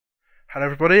Hello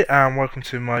everybody and welcome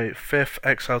to my fifth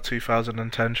Excel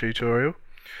 2010 tutorial,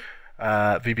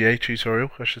 VBA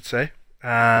tutorial I should say.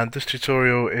 And this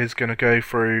tutorial is going to go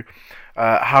through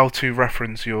how to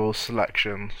reference your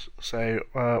selections. So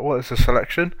what is a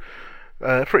selection?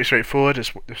 Pretty straightforward,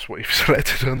 it's what you've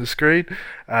selected on the screen.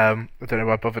 I don't know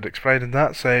why I bothered explaining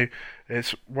that. So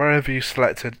it's wherever you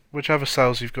selected, whichever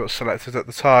cells you've got selected at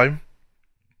the time,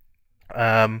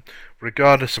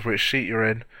 regardless of which sheet you're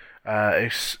in,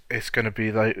 it's going to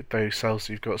be those cells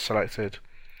you've got selected.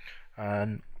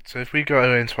 And so if we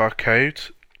go into our code,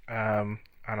 and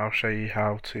I'll show you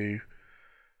how to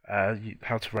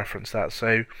reference that.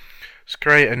 So let's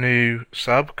create a new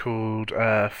sub called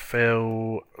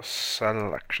fill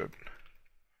selection,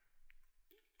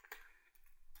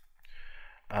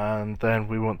 and then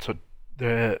we want to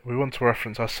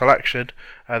reference our selection.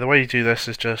 The way you do this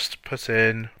is just put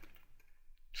in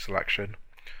selection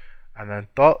and then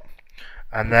dot,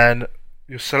 and then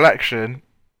your selection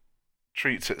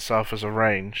treats itself as a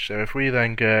range. So if we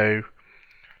then go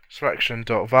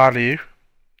selection.value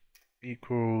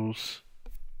equals,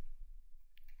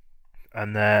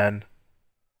 and then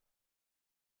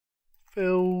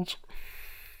filled,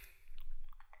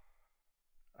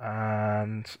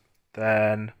 and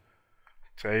then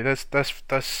so let's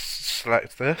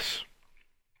select this,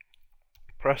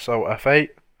 press Alt F8,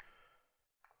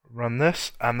 run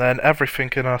this, and then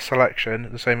everything in our selection,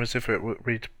 the same as if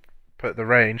we'd put the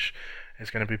range, is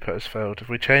going to be put as filled. If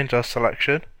we change our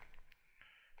selection,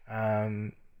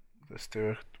 let's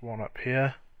do one up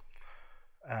here,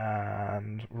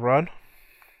 and run,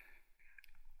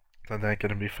 then they're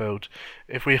going to be filled.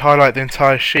 If we highlight the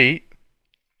entire sheet,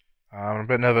 I'm a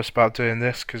bit nervous about doing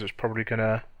this because it's probably going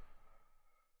to,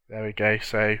 there we go,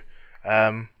 so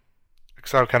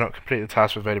Excel cannot complete the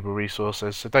task with available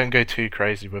resources, so don't go too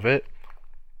crazy with it.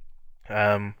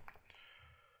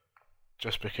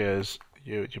 Just because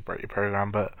you break your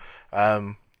program, but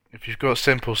if you've got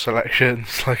simple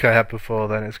selections like I had before,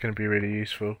 then it's going to be really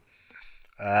useful.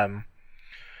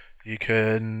 You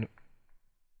can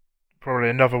probably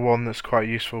another one that's quite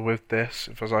useful with this,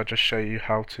 if I just show you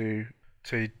how to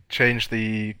change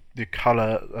the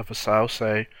color of a cell.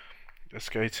 So let's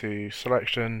go to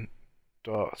selection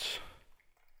dot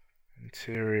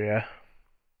interior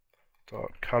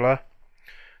dot color.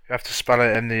 You have to spell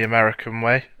it in the American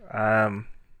way,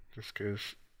 just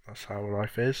because that's how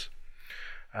life is.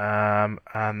 And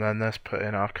then let's put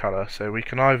in our color. So we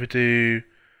can either do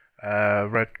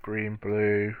red, green,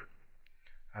 blue,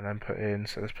 and then put in.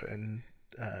 So let's put in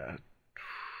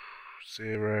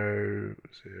 0,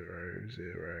 0,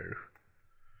 0.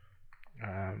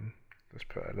 Let's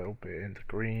put a little bit into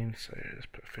green. So let's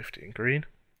put 50 in green.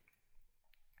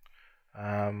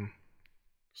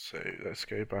 So let's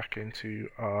go back into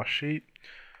our sheet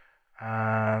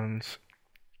and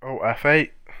Alt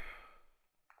F8,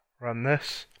 run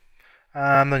this,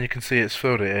 and then you can see it's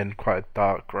filled it in quite a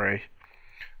dark grey.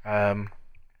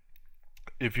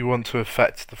 If you want to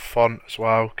affect the font as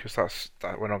well, because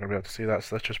we're not going to be able to see that,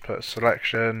 so let's just put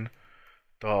selection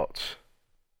dot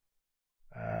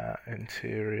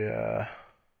interior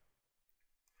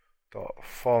dot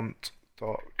font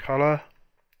dot color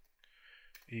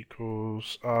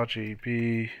equals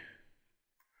RGB,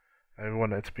 and we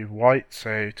want it to be white,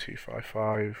 so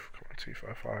 255,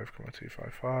 255,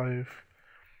 255,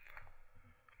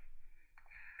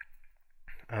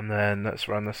 and then let's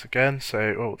run this again.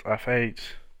 So Alt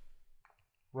F8,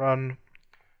 run,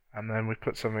 and then we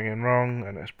put something in wrong,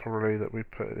 and it's probably that we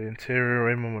put the interior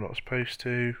in when we're not supposed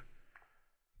to,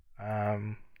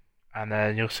 and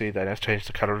then you'll see that it's changed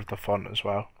the colour of the font as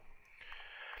well.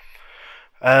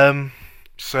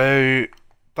 So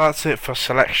that's it for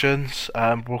selections.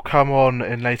 We'll come on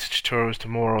in later tutorials to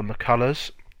more on the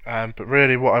colours, but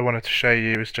really what I wanted to show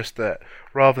you is just that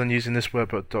rather than using this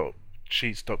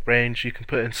workbook.sheets.range, you can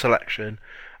put in selection,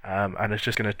 and it's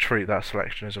just going to treat that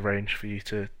selection as a range for you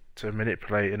to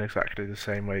manipulate in exactly the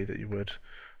same way that you would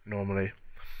normally.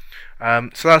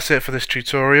 So that's it for this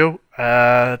tutorial.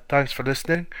 Thanks for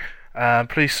listening.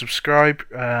 Please subscribe,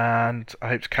 and I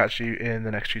hope to catch you in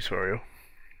the next tutorial.